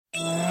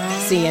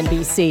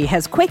CNBC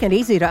has quick and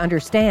easy to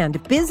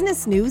understand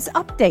business news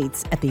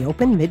updates at the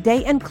open,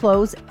 midday, and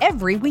close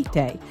every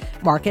weekday.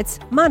 Markets,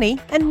 money,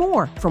 and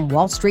more from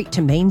Wall Street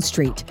to Main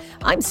Street.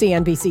 I'm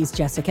CNBC's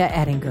Jessica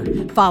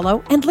Ettinger.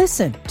 Follow and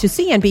listen to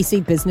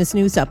CNBC Business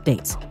News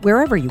Updates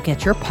wherever you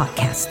get your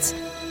podcasts.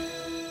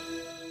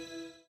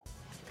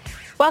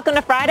 Welcome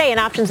to Friday in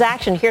Options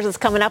Action. Here's what's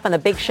coming up on the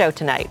big show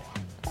tonight.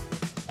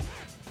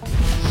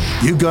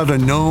 You gotta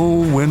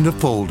know when to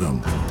fold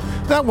them.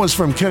 That was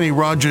from Kenny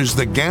Rogers,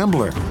 the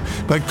gambler.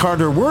 But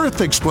Carter Worth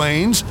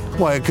explains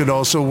why it could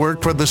also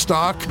work for the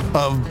stock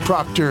of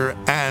Procter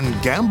 &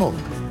 Gamble.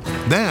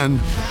 Then,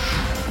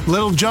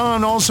 Little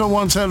John also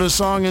once had a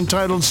song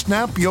entitled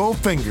Snap Yo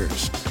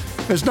Fingers.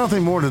 There's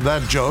nothing more to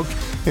that joke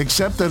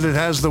except that it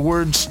has the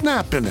word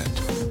snap in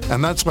it.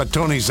 And that's what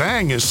Tony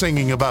Zhang is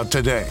singing about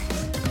today.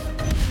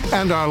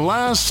 And our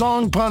last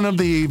song pun of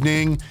the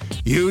evening,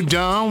 you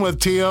down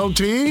with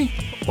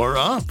TLT? Or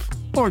up?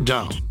 Or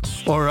down?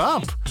 Or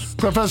up?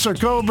 Professor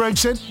Coe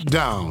breaks it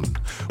down.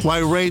 Why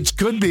rates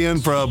could be in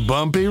for a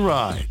bumpy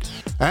ride.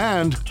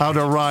 And how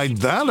to ride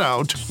that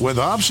out with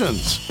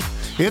options.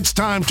 It's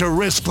time to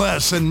risk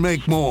less and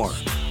make more.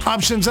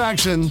 Options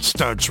Action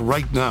starts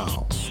right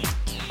now.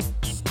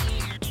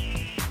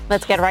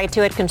 Let's get right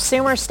to it.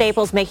 Consumer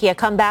staples making a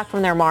comeback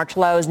from their March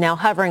lows, now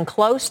hovering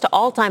close to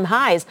all-time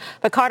highs.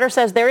 But Carter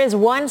says there is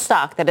one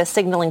stock that is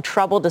signaling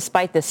trouble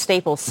despite the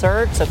staple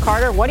surge. So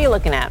Carter, what are you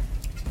looking at?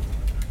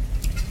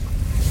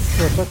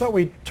 Sure, so I thought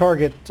we'd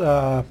target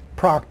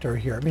Procter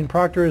here. I mean,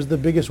 Procter is the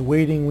biggest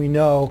weighting we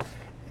know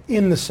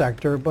in the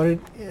sector, but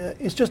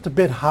it's just a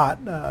bit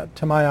hot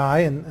to my eye,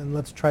 and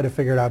let's try to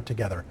figure it out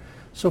together.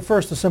 So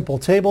first, a simple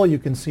table. You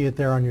can see it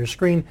there on your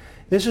screen.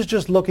 This is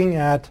just looking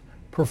at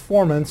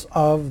performance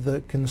of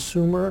the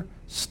consumer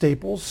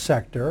staples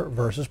sector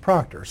versus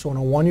Procter. So on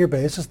a one-year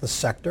basis, the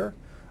sector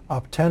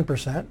up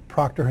 10%.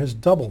 Procter has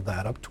doubled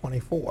that, up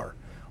 24.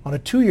 On a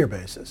two-year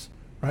basis,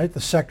 right,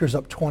 the sector's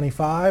up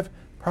 25.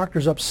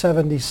 Procter's up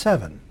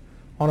 77.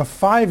 On a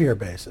five-year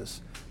basis,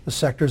 the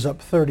sector's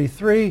up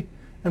 33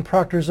 and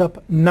Procter's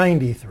up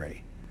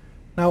 93.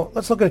 Now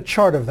let's look at a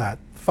chart of that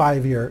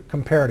five-year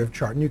comparative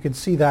chart, and you can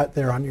see that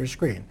there on your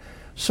screen.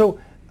 So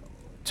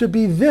to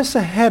be this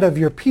ahead of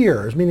your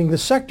peers, meaning the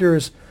sector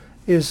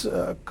is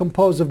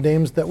composed of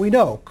names that we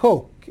know,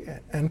 Coke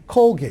and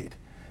Colgate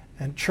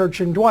and Church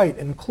 & Dwight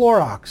and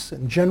Clorox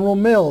and General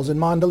Mills and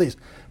Mondelez.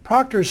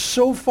 Procter's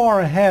so far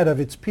ahead of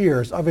its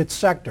peers, of its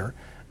sector,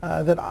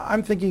 that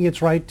I'm thinking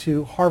it's right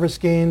to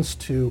harvest gains,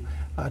 to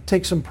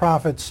take some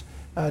profits,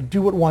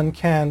 do what one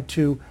can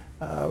to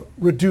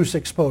reduce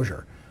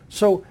exposure.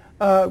 So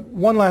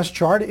one last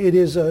chart. It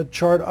is a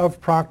chart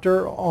of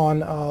Procter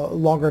on a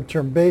longer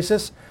term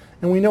basis.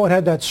 And we know it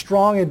had that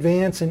strong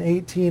advance in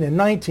 18 and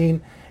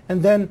 19.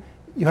 And then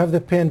you have the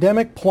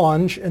pandemic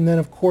plunge, and then,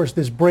 of course,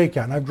 this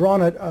breakout. And I've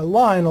drawn a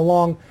line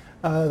along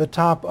the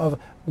top of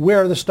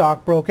where the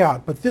stock broke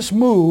out. But this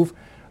move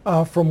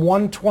from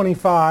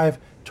 125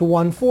 to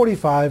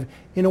 145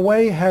 in a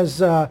way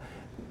has, it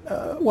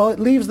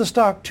leaves the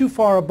stock too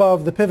far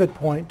above the pivot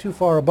point, too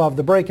far above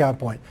the breakout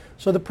point.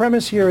 So the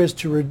premise here is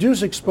to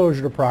reduce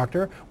exposure to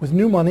Procter. With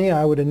new money,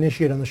 I would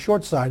initiate on the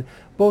short side.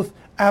 Both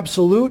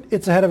absolute,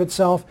 it's ahead of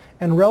itself,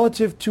 and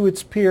relative to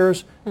its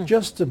peers,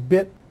 just a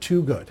bit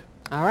too good.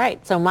 All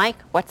right. So Mike,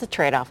 what's the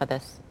trade-off of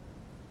this?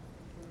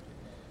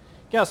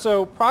 Yeah,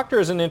 so Procter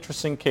is an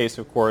interesting case,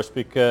 of course,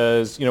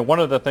 because one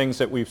of the things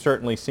that we've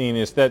certainly seen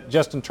is that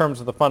just in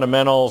terms of the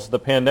fundamentals, the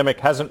pandemic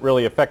hasn't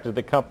really affected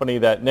the company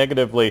that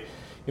negatively.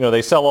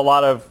 They sell a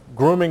lot of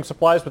grooming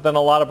supplies, but then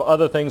a lot of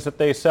other things that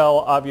they sell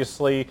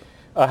obviously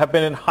have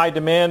been in high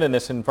demand in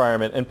this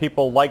environment, and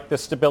people like the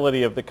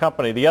stability of the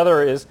company. The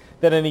other is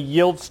that in a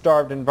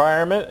yield-starved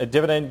environment, a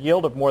dividend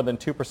yield of more than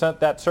 2%,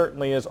 that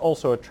certainly is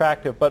also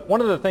attractive. But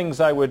one of the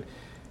things I would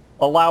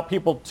allow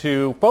people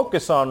to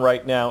focus on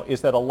right now is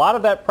that a lot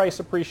of that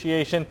price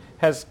appreciation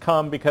has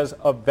come because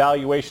of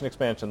valuation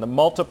expansion. The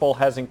multiple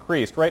has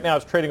increased. Right now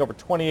it's trading over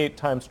 28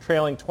 times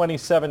trailing,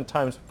 27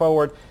 times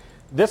forward.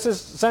 This is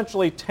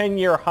essentially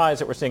 10-year highs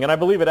that we're seeing, and I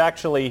believe it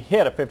actually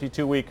hit a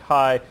 52-week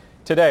high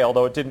today,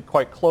 although it didn't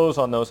quite close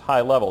on those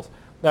high levels.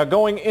 Now,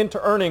 going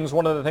into earnings,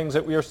 one of the things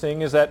that we are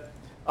seeing is that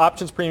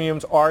options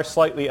premiums are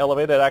slightly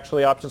elevated.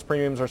 Actually, options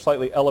premiums are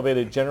slightly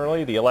elevated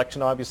generally. The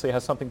election obviously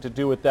has something to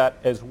do with that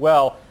as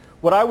well.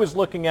 What I was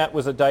looking at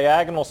was a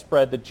diagonal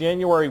spread. The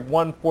January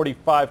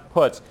 145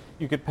 puts,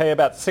 you could pay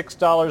about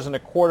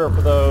 $6.25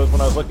 for those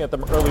when I was looking at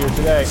them earlier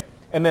today,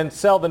 and then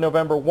sell the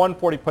November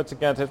 140 puts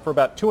against it for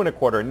about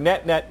 $2.25.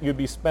 Net, you'd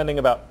be spending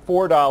about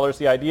 $4.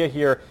 The idea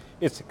here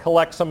is to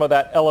collect some of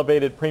that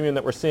elevated premium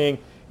that we're seeing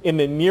in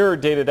the nearer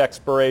dated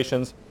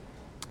expirations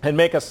and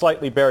make a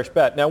slightly bearish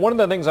bet. Now, one of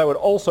the things I would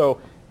also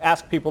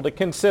ask people to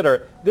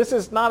consider, this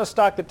is not a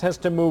stock that tends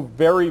to move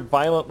very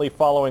violently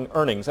following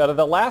earnings. Out of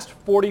the last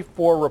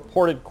 44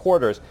 reported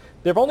quarters,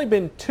 there have only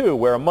been two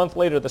where a month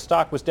later the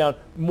stock was down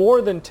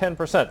more than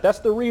 10%. That's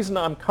the reason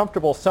I'm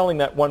comfortable selling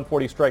that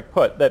 140 strike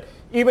put, that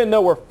even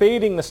though we're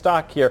fading the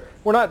stock here,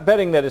 we're not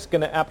betting that it's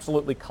going to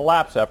absolutely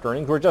collapse after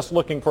earnings. We're just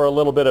looking for a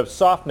little bit of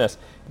softness.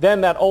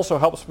 then that also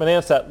helps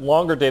finance that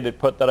longer dated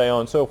put that I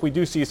own. So if we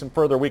do see some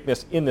further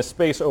weakness in the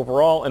space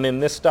overall and in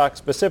this stock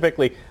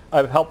specifically,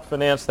 I've helped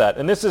finance that.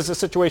 And this is a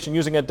situation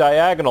using a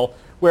diagonal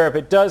where if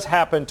it does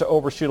happen to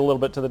overshoot a little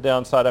bit to the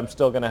downside, I'm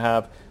still going to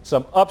have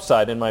some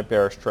upside in my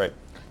bearish trade.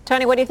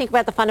 Tony, what do you think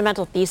about the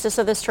fundamental thesis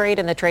of this trade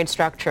and the trade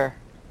structure?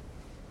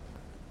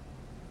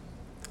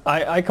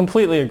 I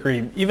completely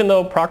agree. Even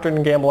though Procter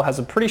 & Gamble has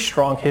a pretty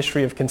strong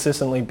history of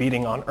consistently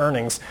beating on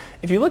earnings,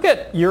 if you look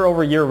at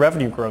year-over-year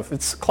revenue growth,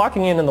 it's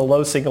clocking in the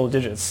low single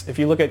digits. If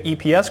you look at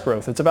EPS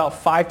growth, it's about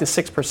 5 to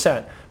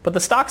 6%, but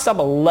the stock's up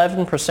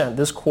 11%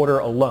 this quarter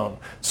alone.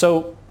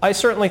 So I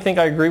certainly think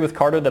I agree with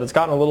Carter that it's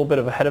gotten a little bit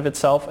ahead of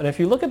itself. And if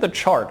you look at the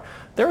chart,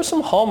 there are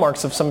some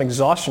hallmarks of some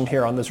exhaustion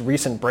here on this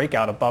recent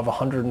breakout above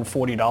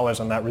 $140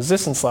 on that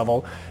resistance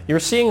level.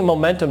 You're seeing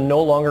momentum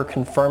no longer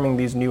confirming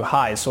these new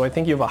highs. So I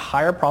think you have a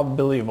higher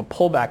probability of a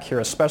pullback here,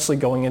 especially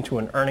going into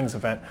an earnings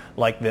event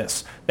like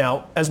this.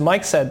 Now, as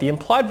Mike said, the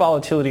implied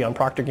volatility on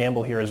Procter &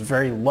 Gamble here is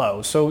very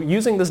low. So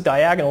using this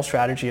diagonal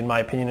strategy, in my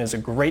opinion, is a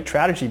great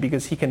strategy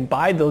because he can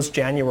buy those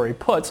January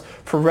puts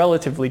for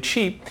relatively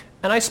cheap.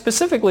 And I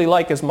specifically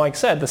like, as Mike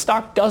said, the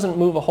stock doesn't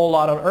move a whole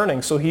lot on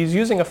earnings, so he's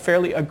using a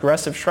fairly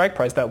aggressive strike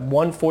price, that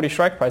 140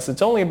 strike price.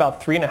 It's only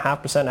about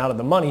 3.5% out of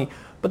the money,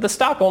 but the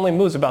stock only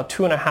moves about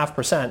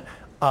 2.5%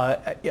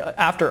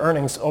 after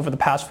earnings over the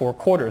past 4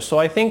 quarters. So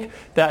I think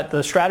that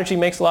the strategy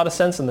makes a lot of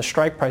sense and the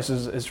strike price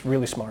is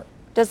really smart.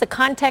 Does the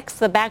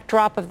context, the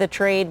backdrop of the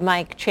trade,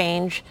 Mike,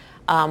 change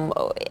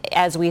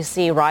as we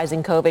see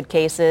rising COVID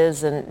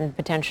cases and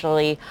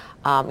potentially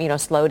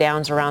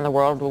slowdowns around the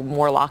world with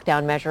more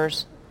lockdown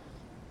measures?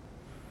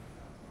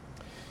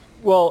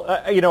 Well,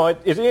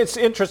 it's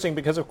interesting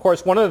because, of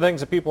course, one of the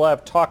things that people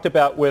have talked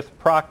about with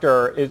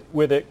Procter is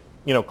with it,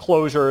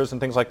 closures and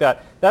things like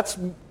that. That's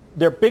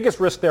their biggest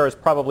risk there is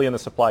probably in the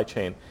supply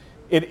chain.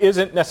 It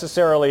isn't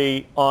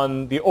necessarily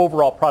on the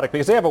overall product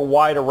because they have a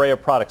wide array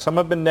of products. Some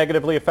have been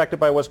negatively affected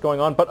by what's going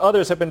on, but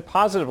others have been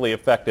positively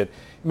affected. It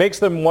makes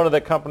them one of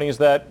the companies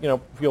that, if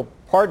you'll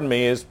pardon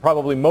me, is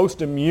probably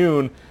most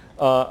immune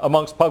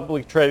amongst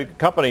publicly traded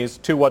companies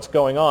to what's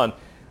going on.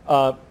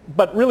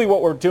 But really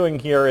what we're doing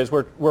here is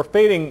we're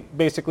fading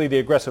basically the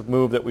aggressive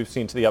move that we've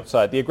seen to the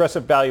upside, the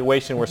aggressive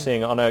valuation we're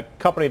seeing on a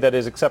company that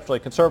is exceptionally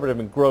conservative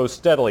and grows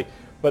steadily,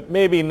 but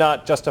maybe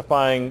not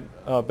justifying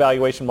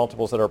valuation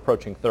multiples that are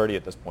approaching 30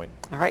 at this point.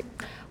 All right.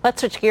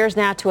 Let's switch gears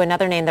now to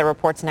another name that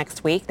reports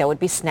next week. That would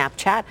be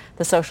Snapchat.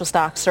 The social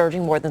stock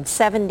surging more than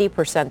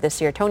 70%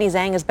 this year. Tony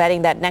Zhang is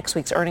betting that next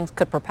week's earnings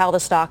could propel the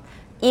stock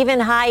even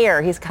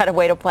higher. He's got a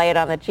way to play it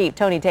on the cheap.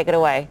 Tony, take it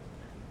away.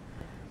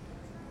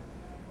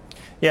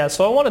 Yeah,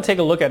 so I want to take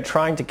a look at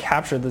trying to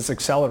capture this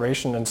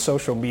acceleration in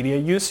social media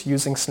use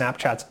using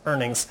Snapchat's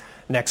earnings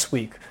next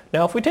week.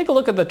 Now, if we take a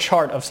look at the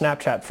chart of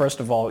Snapchat, first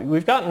of all,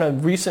 we've gotten a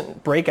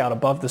recent breakout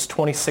above this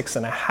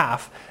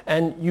 26.5,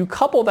 and you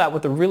couple that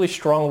with the really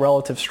strong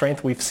relative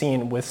strength we've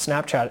seen with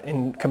Snapchat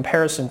in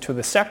comparison to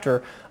the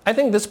sector. I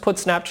think this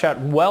puts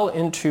Snapchat well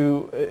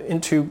into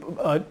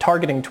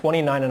targeting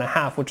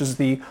 29.5, which is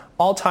the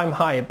all-time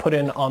high it put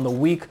in on the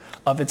week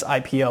of its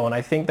IPO. And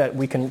I think that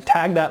we can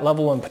tag that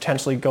level and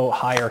potentially go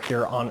higher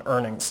here on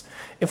earnings.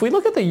 If we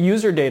look at the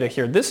user data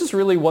here, this is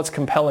really what's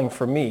compelling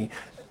for me.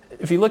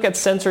 If you look at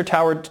Sensor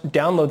Tower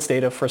downloads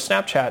data for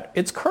Snapchat,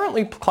 it's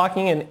currently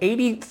clocking in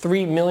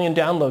 83 million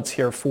downloads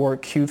here for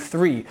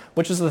Q3,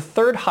 which is the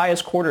 3rd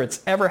highest quarter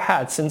it's ever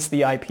had since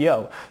the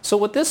IPO. So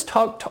what this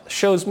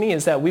shows me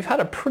is that we've had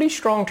a pretty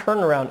strong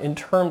turnaround in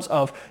terms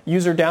of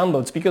user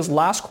downloads, because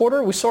last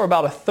quarter we saw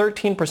about a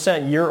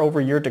 13%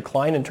 year-over-year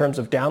decline in terms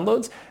of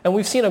downloads, and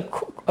we've seen a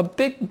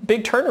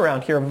big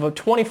turnaround here of a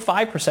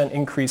 25%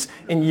 increase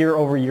in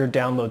year-over-year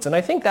downloads. And I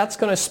think that's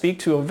going to speak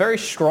to a very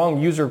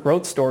strong user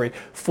growth story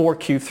for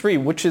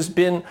Q3, which has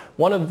been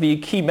one of the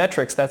key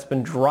metrics that's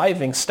been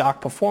driving stock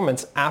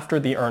performance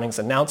after the earnings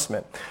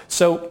announcement.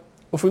 So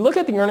if we look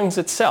at the earnings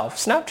itself,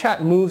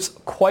 Snapchat moves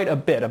quite a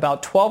bit,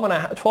 about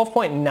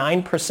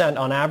 12.9%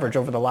 on average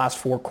over the last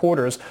 4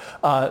 quarters.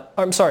 About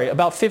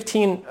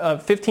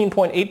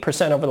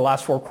 15.8% over the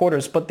last 4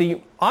 quarters, but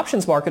the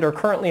options market are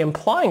currently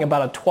implying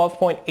about a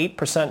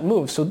 12.8%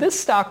 move. So this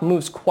stock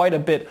moves quite a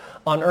bit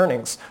on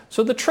earnings.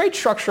 So the trade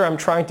structure I'm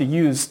trying to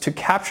use to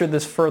capture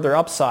this further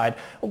upside,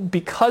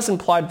 because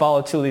implied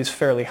volatility is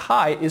fairly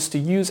high, is to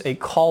use a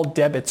call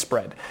debit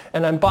spread.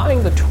 And I'm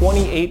buying the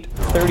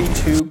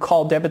 28.32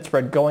 call debit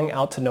spread going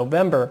out to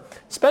November,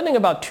 spending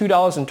about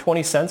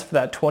 $2.20 for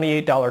that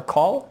 $28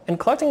 call and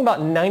collecting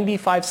about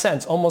 95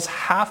 cents, almost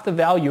half the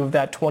value of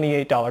that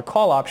 $28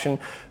 call option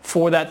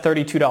for that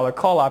 $32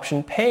 call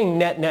option, paying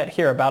net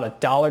here about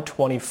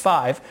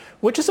 $1.25,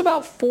 which is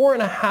about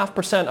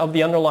 4.5% of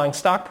the underlying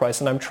stock price.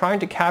 And I'm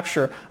trying to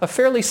capture a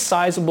fairly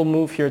sizable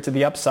move here to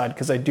the upside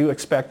because I do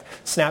expect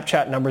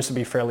Snapchat numbers to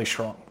be fairly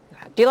strong.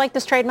 Do you like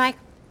this trade, Mike?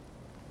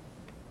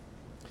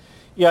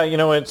 Yeah,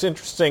 it's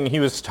interesting. He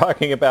was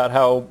talking about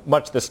how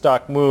much the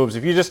stock moves.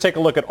 If you just take a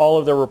look at all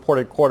of their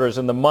reported quarters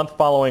in the month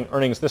following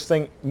earnings, this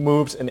thing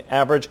moves an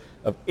average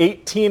of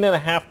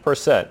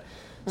 18.5%.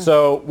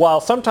 So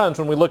while sometimes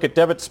when we look at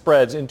debit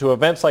spreads into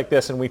events like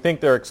this and we think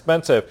they're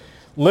expensive,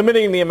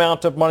 limiting the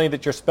amount of money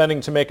that you're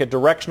spending to make a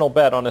directional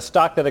bet on a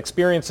stock that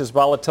experiences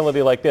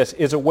volatility like this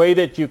is a way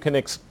that you can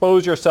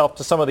expose yourself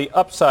to some of the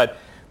upside,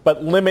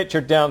 but limit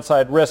your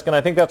downside risk. And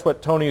I think that's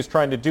what Tony is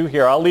trying to do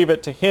here. I'll leave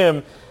it to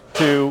him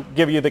to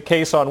give you the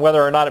case on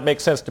whether or not it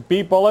makes sense to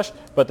be bullish,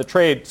 but the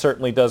trade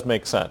certainly does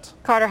make sense.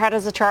 Carter, how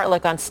does the chart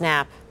look on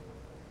Snap?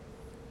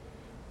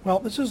 Well,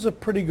 this is a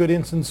pretty good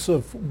instance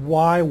of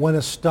why when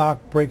a stock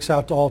breaks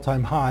out to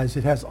all-time highs,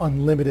 it has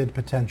unlimited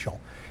potential.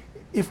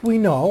 If we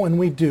know, and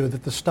we do,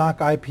 that the stock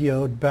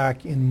IPO'd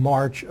back in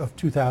March of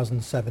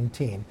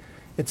 2017,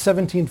 it's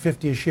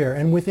 $17.50 a share,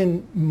 and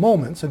within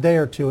moments, a day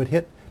or two, it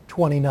hit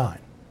 29.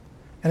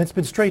 And it's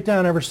been straight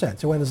down ever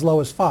since. It went as low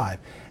as 5.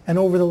 And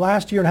over the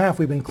last year and a half,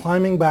 we've been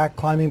climbing back,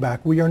 climbing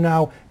back. We are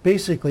now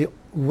basically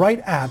right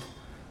at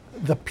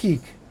the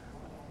peak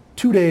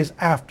 2 days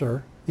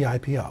after the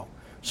IPO.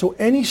 So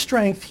any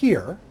strength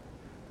here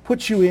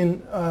puts you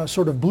in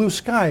sort of blue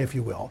sky, if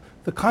you will.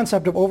 The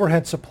concept of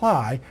overhead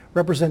supply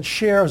represents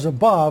shares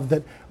above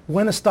that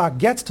when a stock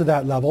gets to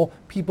that level,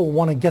 people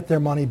want to get their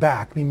money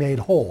back, be made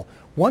whole.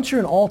 Once you're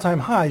in all-time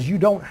highs, you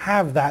don't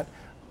have that.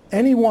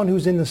 Anyone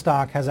who's in the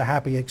stock has a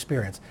happy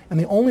experience. And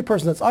the only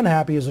person that's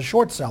unhappy is a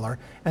short seller,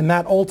 and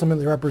that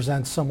ultimately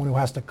represents someone who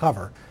has to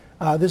cover.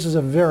 This is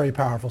a very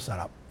powerful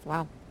setup.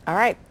 Wow. All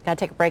right, got to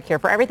take a break here.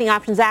 For everything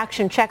options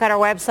action, check out our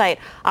website,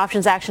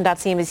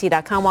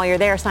 optionsaction.cnbc.com. While you're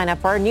there, sign up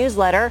for our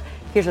newsletter.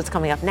 Here's what's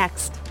coming up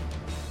next.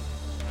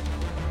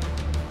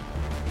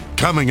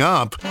 Coming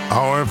up,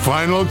 our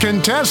final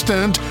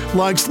contestant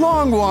likes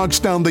long walks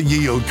down the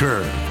yield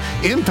curve,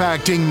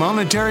 impacting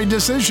monetary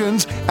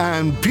decisions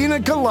and pina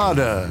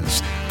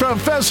coladas.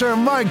 Professor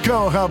Mike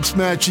Khouw helps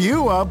match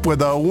you up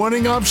with a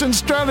winning option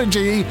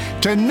strategy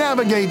to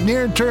navigate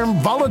near-term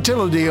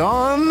volatility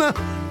on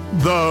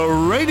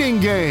The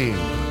Rating Game.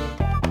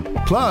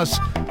 Plus,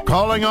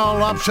 calling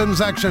all options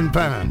action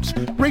fans.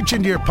 Reach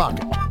into your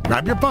pocket,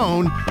 grab your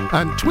phone,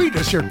 and tweet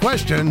us your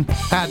question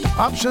at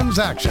Options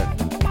Action.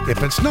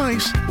 If it's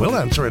nice, we'll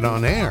answer it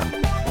on air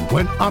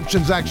when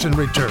Options Action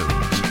returns.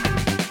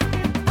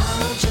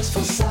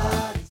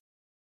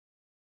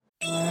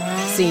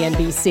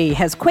 CNBC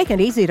has quick and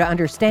easy to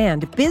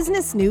understand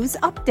business news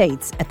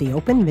updates at the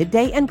open,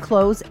 midday, and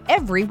close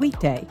every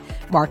weekday.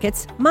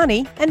 Markets,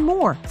 money, and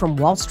more from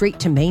Wall Street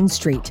to Main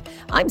Street.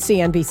 I'm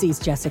CNBC's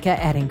Jessica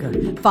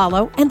Ettinger.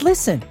 Follow and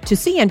listen to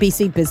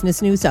CNBC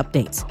Business News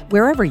Updates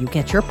wherever you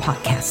get your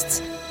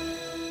podcasts.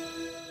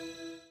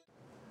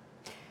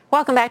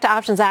 Welcome back to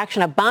Options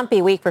Action. A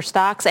bumpy week for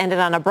stocks ended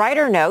on a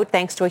brighter note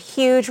thanks to a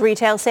huge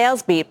retail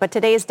sales beat. But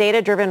today's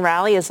data-driven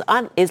rally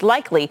is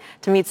likely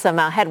to meet some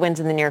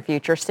headwinds in the near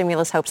future.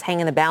 Stimulus hopes hang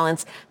in the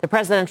balance. The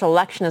presidential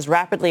election is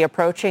rapidly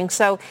approaching.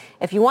 So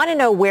if you want to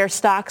know where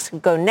stocks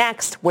go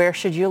next, where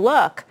should you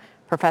look?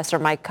 Professor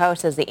Mike Khouw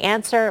says the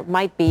answer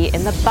might be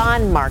in the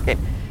bond market.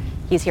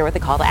 He's here with a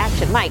call to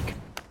action. Mike.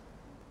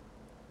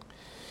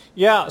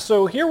 Yeah,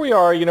 so here we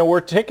are,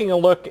 we're taking a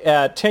look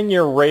at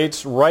 10-year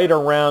rates right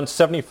around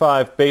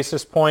 75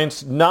 basis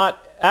points,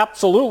 not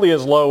absolutely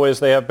as low as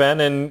they have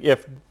been. And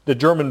if the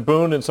German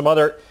Bund and some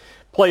other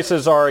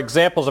places are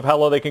examples of how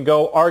low they can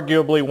go,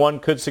 arguably one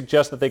could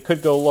suggest that they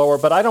could go lower,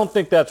 but I don't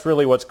think that's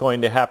really what's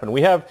going to happen.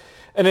 We have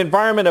an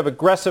environment of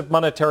aggressive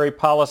monetary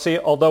policy,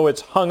 although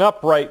it's hung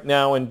up right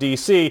now in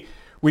D.C.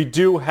 We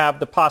do have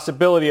the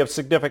possibility of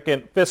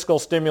significant fiscal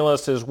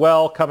stimulus as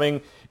well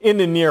coming in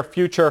the near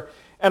future.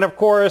 And of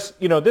course,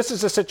 this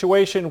is a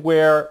situation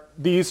where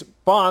these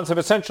bonds have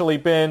essentially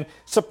been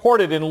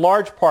supported in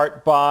large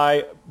part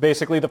by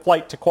basically the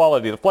flight to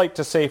quality, the flight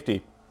to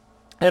safety.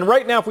 And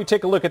right now, if we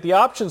take a look at the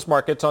options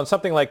markets on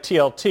something like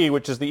TLT,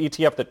 which is the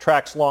ETF that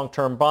tracks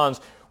long-term bonds,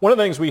 one of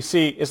the things we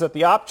see is that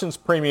the options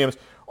premiums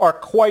are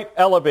quite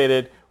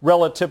elevated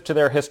relative to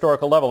their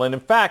historical level. And in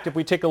fact, if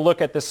we take a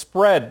look at the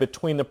spread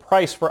between the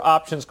price for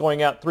options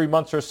going out 3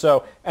 months or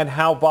so and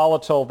how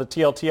volatile the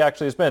TLT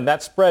actually has been,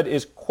 that spread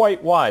is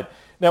quite wide.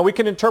 Now, we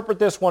can interpret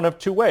this one of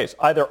two ways.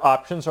 Either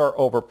options are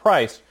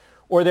overpriced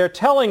or they're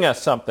telling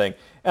us something.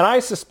 And I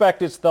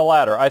suspect it's the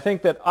latter. I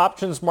think that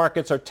options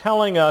markets are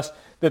telling us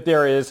that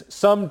there is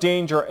some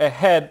danger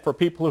ahead for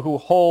people who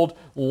hold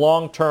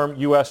long-term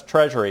U.S.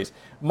 Treasuries.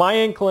 My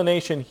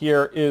inclination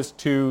here is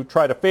to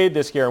try to fade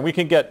this here, and we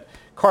can get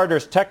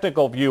Carter's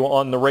technical view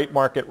on the rate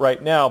market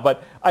right now,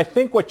 but I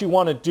think what you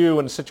want to do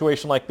in a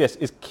situation like this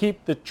is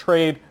keep the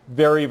trade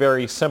very,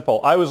 very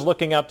simple. I was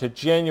looking out to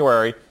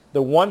January.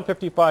 The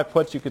 155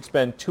 puts, you could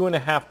spend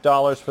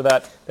 $2.50 for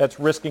that. That's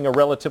risking a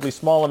relatively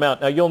small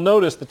amount. Now, you'll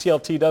notice the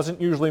TLT doesn't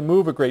usually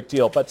move a great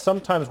deal, but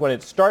sometimes when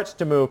it starts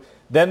to move,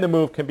 then the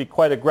move can be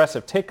quite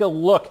aggressive. Take a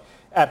look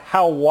at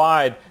how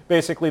wide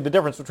basically the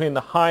difference between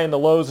the high and the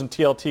lows in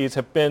TLTs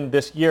have been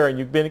this year, and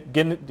you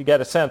begin to get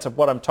a sense of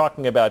what I'm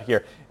talking about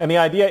here. And the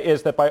idea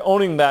is that by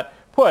owning that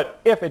put,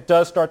 if it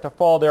does start to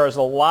fall, there is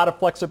a lot of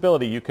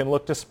flexibility. You can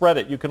look to spread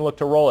it. You can look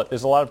to roll it.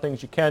 There's a lot of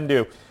things you can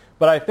do.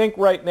 But I think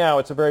right now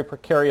it's a very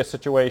precarious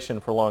situation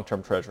for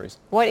long-term treasuries.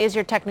 What is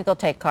your technical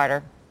take,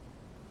 Carter?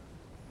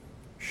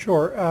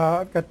 Sure.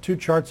 I've got two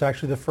charts,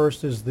 actually. The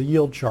first is the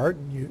yield chart.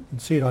 You can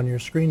see it on your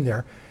screen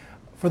there.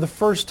 For the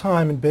first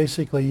time in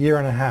basically a year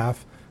and a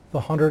half,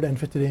 the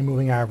 150-day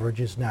moving average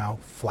is now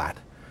flat.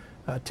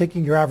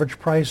 Taking your average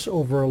price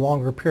over a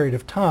longer period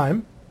of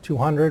time,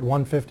 200,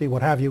 150,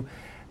 what have you,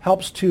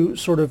 helps to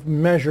sort of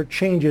measure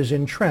changes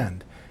in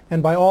trend.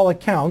 And by all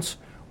accounts,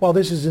 while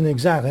this isn't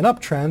exactly an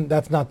uptrend,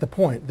 that's not the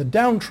point. The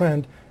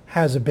downtrend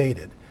has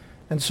abated.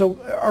 And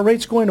so are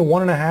rates going to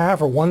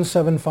 1.5 or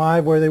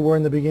 1.75 where they were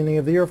in the beginning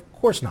of the year? Of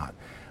course not.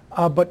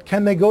 But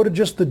can they go to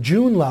just the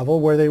June level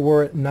where they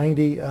were at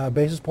 90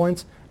 basis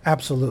points?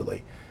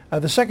 Absolutely.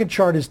 The second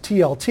chart is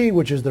TLT,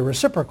 which is the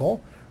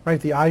reciprocal,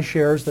 right? The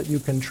iShares that you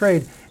can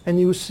trade. And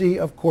you see,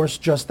 of course,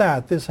 just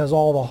that. This has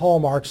all the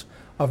hallmarks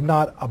of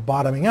not a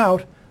bottoming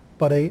out,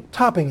 but a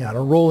topping out,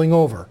 a rolling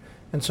over.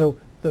 And so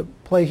the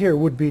play here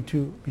would be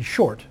to be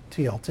short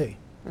TLT.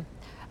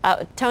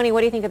 Tony,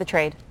 what do you think of the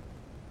trade?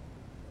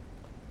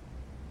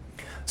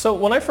 So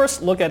when I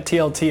first look at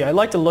TLT, I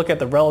like to look at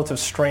the relative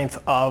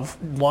strength of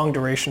long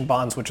duration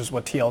bonds, which is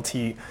what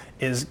TLT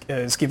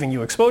is giving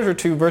you exposure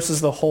to,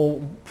 versus the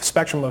whole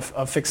spectrum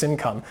of fixed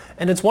income.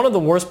 And it's one of the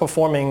worst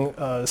performing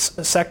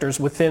sectors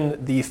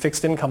within the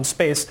fixed income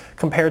space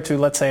compared to,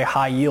 let's say,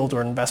 high yield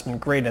or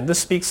investment grade. And this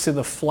speaks to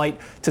the flight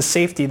to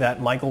safety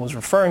that Michael was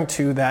referring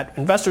to, that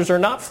investors are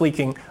not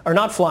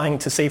flying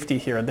to safety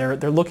here.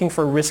 They're looking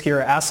for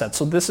riskier assets.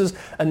 So this is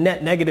a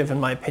net negative, in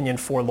my opinion,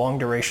 for long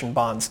duration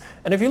bonds.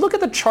 And if you look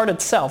at the chart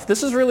itself,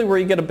 this is really where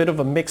you get a bit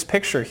of a mixed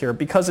picture here,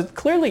 because it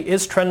clearly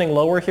is trending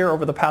lower here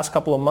over the past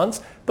couple of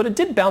months, but it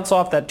did bounce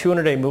off that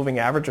 200-day moving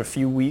average a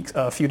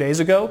few days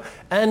ago,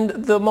 and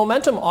the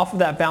momentum off of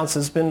that bounce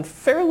has been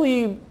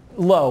fairly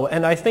low,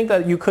 and I think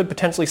that you could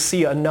potentially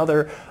see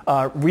another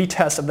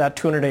retest of that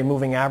 200-day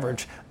moving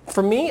average.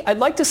 For me, I'd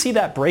like to see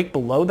that break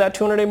below that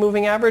 200-day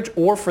moving average,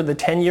 or for the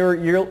 10-year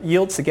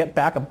yields to get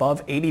back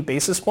above 80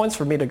 basis points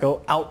for me to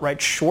go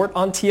outright short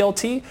on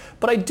TLT.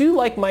 But I do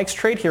like Mike's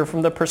trade here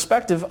from the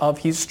perspective of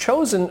he's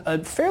chosen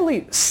a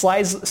fairly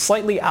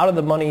slightly out of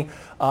the money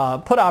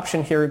put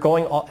option here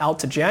going out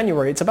to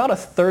January. It's about a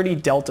 30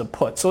 delta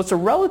put. So it's a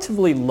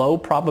relatively low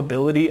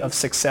probability of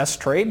success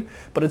trade,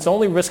 but it's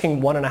only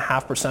risking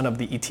 1.5% of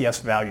the ETF's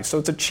value. So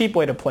it's a cheap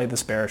way to play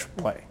this bearish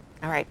play.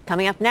 All right,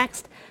 coming up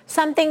next,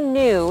 something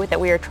new that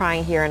we are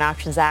trying here in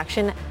Options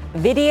Action,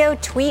 video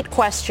tweet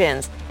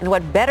questions. And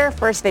what better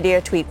first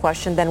video tweet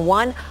question than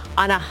one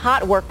on a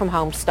hot work from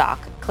home stock?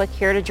 Click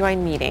here to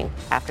join meeting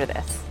after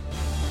this.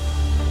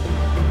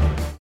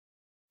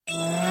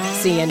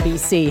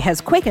 CNBC has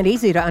quick and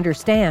easy to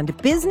understand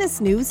business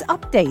news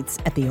updates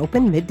at the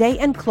open, midday,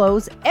 and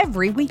close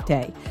every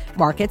weekday.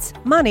 Markets,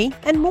 money,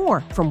 and more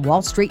from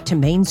Wall Street to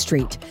Main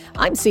Street.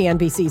 I'm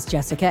CNBC's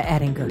Jessica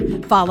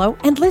Ettinger. Follow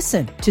and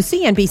listen to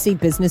CNBC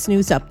Business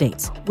News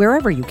Updates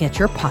wherever you get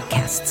your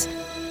podcasts.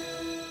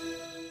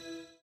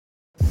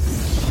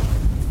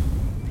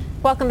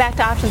 Welcome back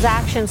to Options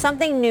Action.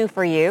 Something new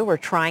for you. We're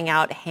trying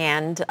out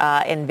hand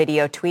and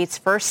video tweets.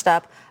 First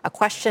up, a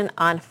question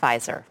on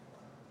Pfizer.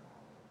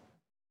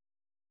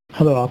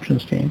 Hello,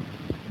 Options team.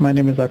 My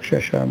name is Akshay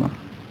Sharma.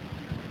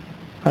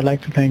 I'd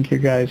like to thank you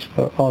guys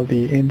for all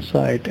the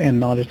insight and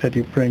knowledge that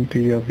you bring to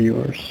your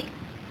viewers.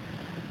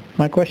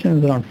 My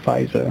question is on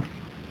Pfizer.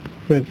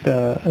 With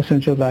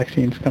essential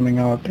vaccines coming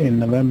out in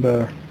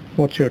November,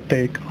 what's your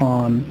take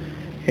on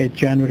a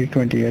January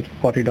 28th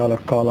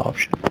 $40 call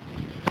option?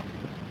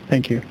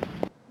 Thank you.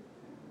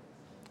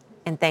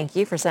 And thank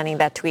you for sending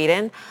that tweet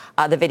in,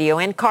 the video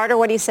in. Carter,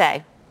 what do you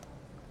say?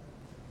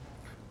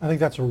 I think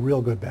that's a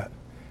real good bet.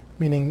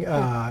 Meaning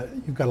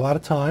you've got a lot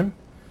of time.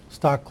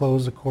 Stock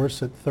closed, of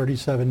course, at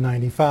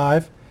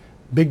 $37.95.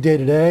 Big day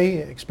today,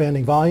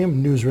 expanding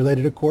volume, news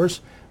related, of course.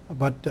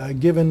 But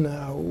given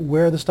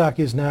where the stock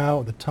is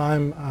now, the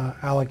time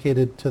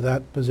allocated to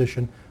that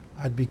position,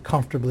 I'd be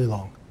comfortably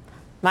long.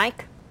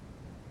 Mike?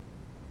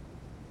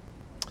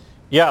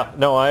 Yeah,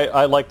 no,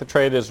 I like the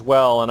trade as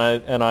well,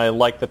 and I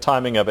like the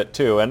timing of it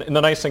too. And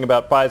the nice thing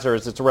about Pfizer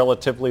is it's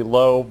relatively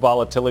low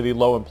volatility,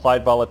 low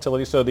implied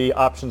volatility, so the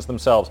options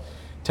themselves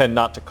tend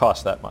not to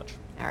cost that much.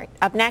 All right.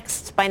 Up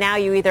next, by now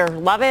you either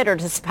love it or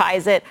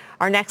despise it.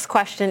 Our next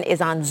question is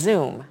on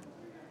Zoom.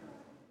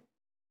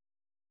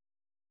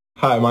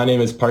 Hi, my name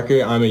is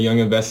Parker. I'm a young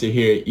investor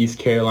here at East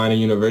Carolina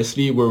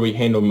University, where we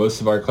handle most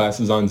of our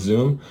classes on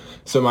Zoom.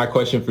 So my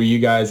question for you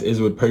guys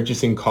is, would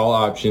purchasing call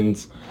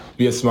options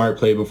be a smart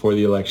play before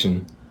the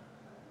election?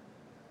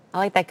 I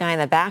like that guy in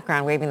the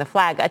background waving the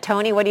flag.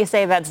 Tony, what do you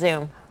say about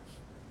Zoom?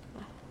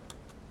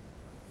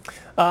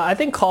 I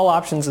think call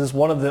options is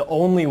one of the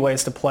only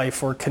ways to play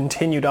for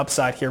continued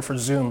upside here for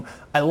Zoom.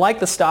 I like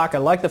the stock. I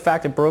like the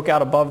fact it broke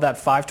out above that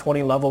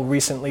 520 level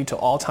recently to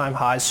all-time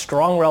highs,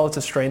 strong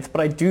relative strength,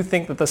 but I do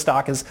think that the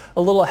stock is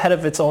a little ahead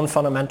of its own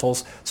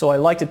fundamentals, so I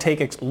like to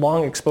take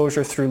long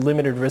exposure through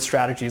limited risk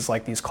strategies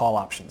like these call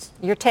options.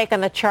 Your take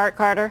on the chart,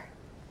 Carter?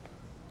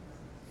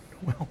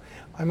 Well,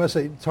 I must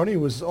say, Tony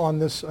was on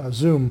this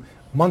Zoom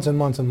months and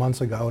months and months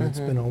ago, and it's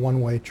been a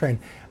one-way train.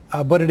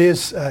 But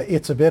it's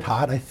a bit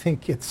hot. I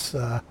think it's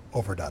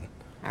overdone.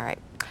 All right.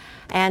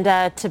 And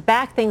to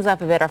back things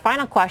up a bit, our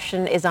final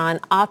question is on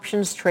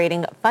options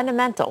trading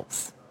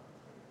fundamentals.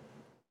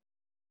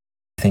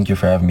 Thank you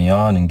for having me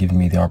on and giving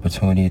me the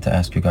opportunity to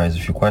ask you guys a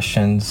few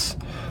questions.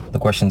 The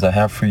questions I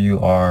have for you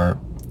are,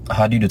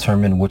 how do you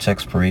determine which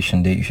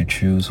expiration date you should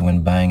choose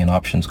when buying an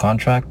options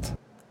contract?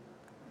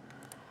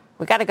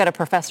 We got to go to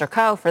Professor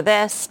Koh for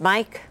this.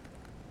 Mike?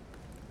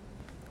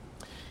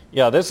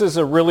 Yeah, this is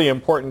a really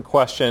important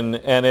question,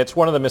 and it's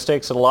one of the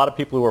mistakes that a lot of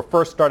people who are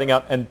first starting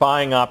out and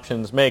buying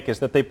options make, is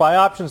that they buy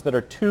options that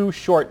are too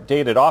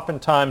short-dated.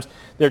 Oftentimes,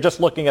 they're just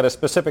looking at a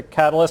specific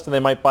catalyst, and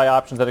they might buy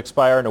options that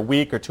expire in a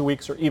week or 2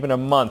 weeks or even a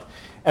month.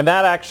 And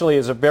that actually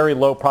is a very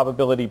low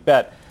probability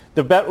bet.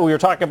 The bet we were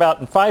talking about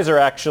in Pfizer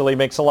actually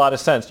makes a lot of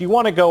sense. You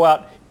want to go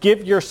out,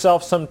 give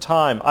yourself some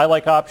time. I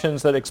like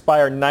options that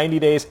expire 90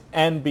 days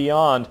and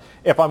beyond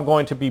if I'm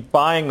going to be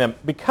buying them,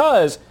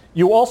 because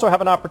you also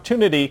have an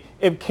opportunity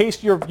in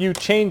case your view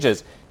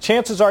changes.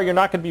 Chances are you're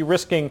not going to be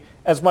risking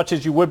as much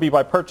as you would be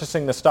by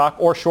purchasing the stock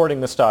or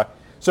shorting the stock.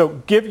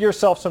 So give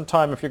yourself some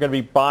time if you're going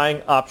to be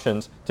buying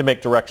options to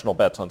make directional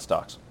bets on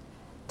stocks.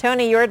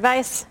 Tony, your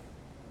advice?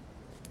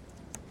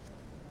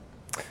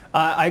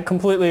 I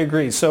completely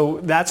agree. So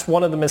that's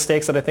one of the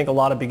mistakes that I think a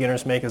lot of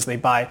beginners make, is they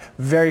buy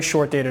very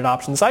short-dated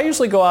options. I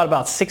usually go out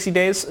about 60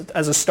 days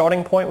as a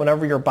starting point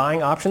whenever you're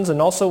buying options.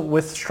 And also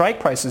with strike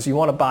prices, you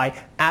want to buy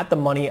at the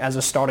money as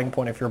a starting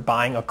point if you're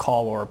buying a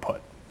call or a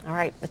put. All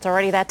right, it's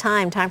already that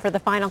time. Time for the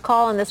final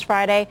call on this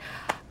Friday.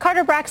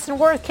 Carter Braxton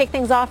Worth, kick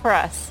things off for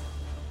us.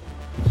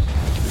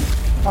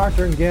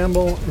 Procter &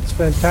 Gamble, it's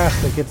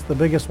fantastic. It's the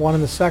biggest one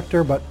in the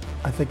sector, but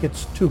I think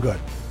it's too good.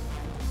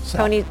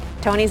 Tony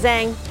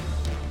Zhang.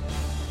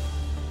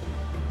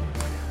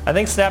 I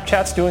think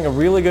Snapchat's doing a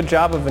really good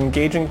job of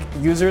engaging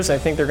users. I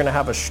think they're going to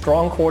have a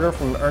strong quarter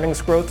from an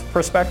earnings growth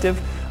perspective.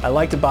 I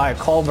like to buy a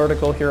call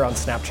vertical here on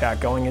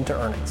Snapchat going into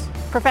earnings.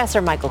 Professor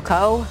Michael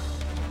Koh.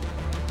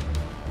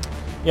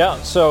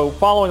 Yeah, so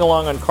following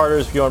along on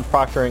Carter's view on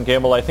Procter &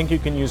 Gamble, I think you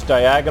can use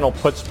diagonal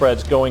put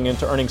spreads going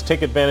into earnings,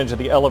 take advantage of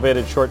the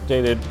elevated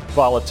short-dated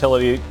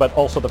volatility, but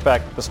also the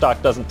fact that the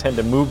stock doesn't tend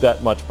to move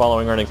that much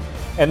following earnings.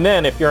 And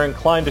then if you're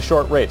inclined to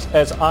short rates,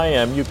 as I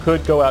am, you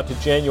could go out to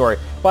January,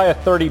 buy a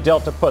 30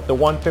 delta put. The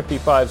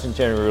 155s in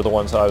January are the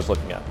ones that I was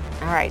looking at.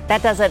 All right,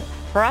 that does it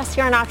for us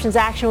here on Options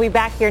Action. We'll be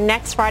back here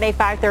next Friday,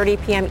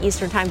 5:30 p.m.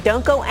 Eastern Time.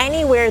 Don't go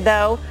anywhere,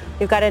 though.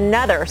 We've got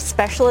another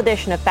special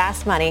edition of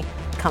Fast Money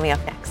coming up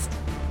next.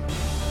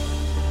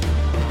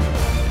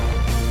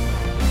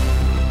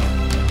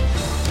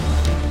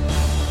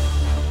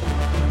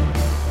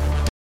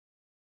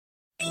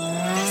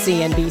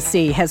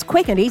 CNBC has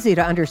quick and easy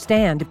to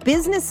understand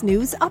business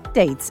news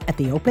updates at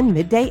the open,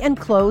 midday, and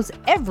close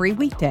every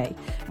weekday.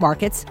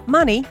 Markets,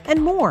 money, and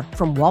more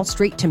from Wall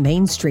Street to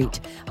Main Street.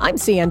 I'm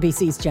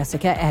CNBC's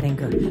Jessica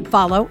Ettinger.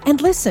 Follow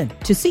and listen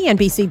to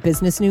CNBC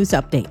Business News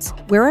Updates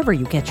wherever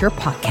you get your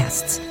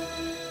podcasts.